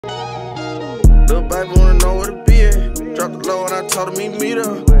Little baby wanna know where to be at. Dropped the low and I told him meet her.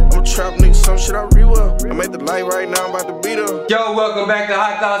 I'm a trap nigga, some shit I re-well. I made the light right now, I'm about to beat her. Yo, welcome back to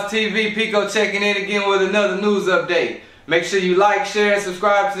Hot Thoughts TV. Pico checking in again with another news update. Make sure you like, share, and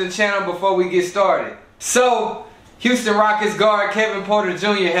subscribe to the channel before we get started. So, Houston Rockets guard Kevin Porter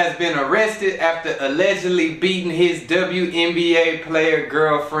Jr. has been arrested after allegedly beating his WNBA player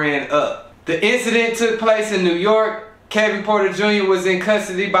girlfriend up. The incident took place in New York. Kevin Porter Jr. was in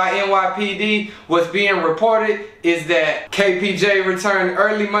custody by NYPD. What's being reported is that KPJ returned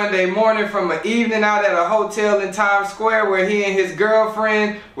early Monday morning from an evening out at a hotel in Times Square where he and his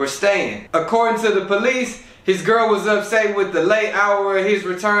girlfriend were staying. According to the police, his girl was upset with the late hour of his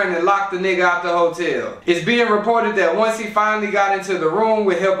return and locked the nigga out the hotel. It's being reported that once he finally got into the room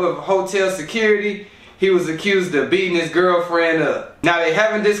with help of hotel security, he was accused of beating his girlfriend up. Now, they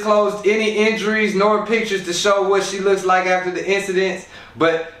haven't disclosed any injuries nor pictures to show what she looks like after the incidents,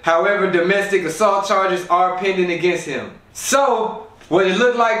 but however, domestic assault charges are pending against him. So, what it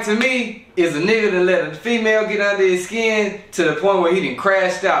looked like to me is a nigga that let a female get under his skin to the point where he done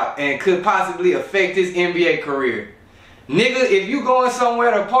crashed out and could possibly affect his NBA career. Nigga, if you going somewhere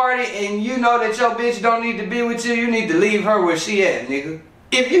to party and you know that your bitch don't need to be with you, you need to leave her where she at, nigga.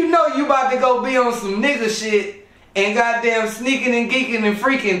 If you know you about to go be on some nigga shit and goddamn sneaking and geeking and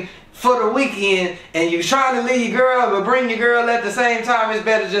freaking for the weekend and you trying to leave your girl but bring your girl at the same time, it's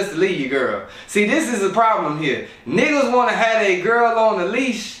better just to leave your girl. See, this is the problem here. Niggas want to have a girl on a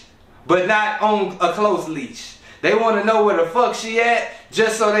leash but not on a close leash. They want to know where the fuck she at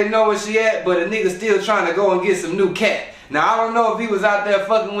just so they know where she at, but a nigga still trying to go and get some new cat. Now, I don't know if he was out there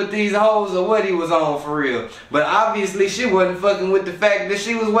fucking with these hoes or what he was on for real. But obviously, she wasn't fucking with the fact that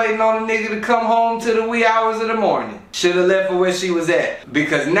she was waiting on a nigga to come home to the wee hours of the morning. Should have left her where she was at.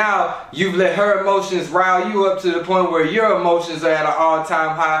 Because now, you've let her emotions rile you up to the point where your emotions are at an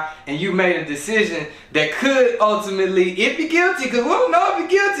all-time high. And you made a decision that could ultimately, if you're guilty, because we don't know if you're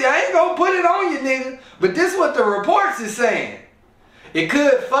guilty, I ain't gonna put it on you, nigga. But this is what the reports is saying. It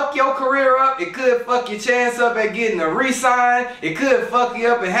could fuck your career up. It could fuck your chance up at getting a re-sign. It could fuck you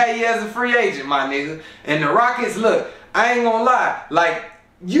up and have you as a free agent, my nigga. And the Rockets, look, I ain't gonna lie. Like,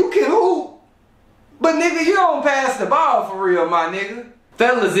 you can hoop, but nigga, you don't pass the ball for real, my nigga.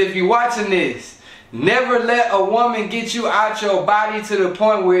 Fellas, if you watching this, never let a woman get you out your body to the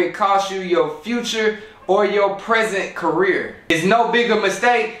point where it costs you your future or your present career. It's no bigger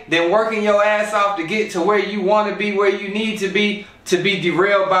mistake than working your ass off to get to where you want to be, where you need to be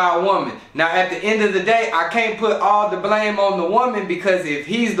derailed by a woman. Now, at the end of the day, I can't put all the blame on the woman, because if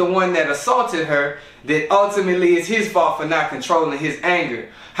he's the one that assaulted her, then ultimately it's his fault for not controlling his anger.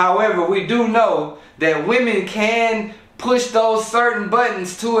 However, we do know that women can push those certain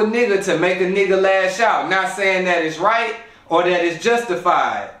buttons to a nigga to make a nigga lash out. Not saying that it's right or that it's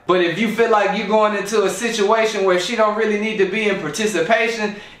justified. But if you feel like you're going into a situation where she don't really need to be in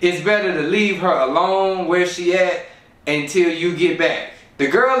participation, it's better to leave her alone where she at until you get back. The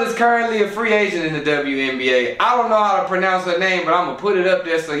girl is currently a free agent in the WNBA. I don't know how to pronounce her name, but I'm going to put it up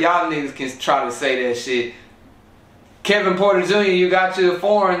there so y'all niggas can try to say that shit. Kevin Porter Jr., you got you a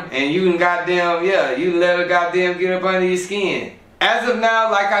foreign and you can goddamn, yeah, you let her goddamn get up under your skin. As of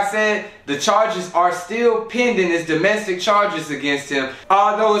now, like I said, the charges are still pending as domestic charges against him.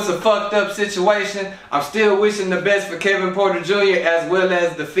 Although it's a fucked up situation, I'm still wishing the best for Kevin Porter Jr. as well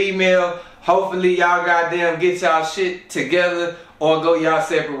as the female. Hopefully y'all goddamn get y'all shit together or go y'all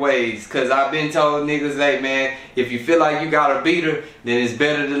separate ways. Cause I've been told niggas, hey man, if you feel like you gotta beat her, then it's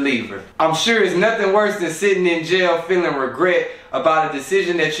better to leave her. I'm sure it's nothing worse than sitting in jail feeling regret about a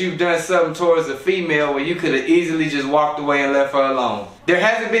decision that you've done something towards a female where you could have easily just walked away and left her alone. There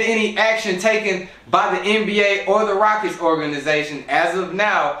hasn't been any action taken by the NBA or the Rockets organization as of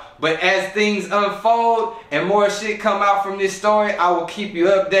now, but as things unfold and more shit come out from this story, I will keep you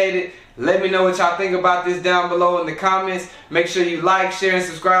updated. Let me know what y'all think about this down below in the comments. Make sure you like, share, and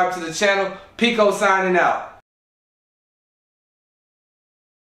subscribe to the channel. Pico signing out.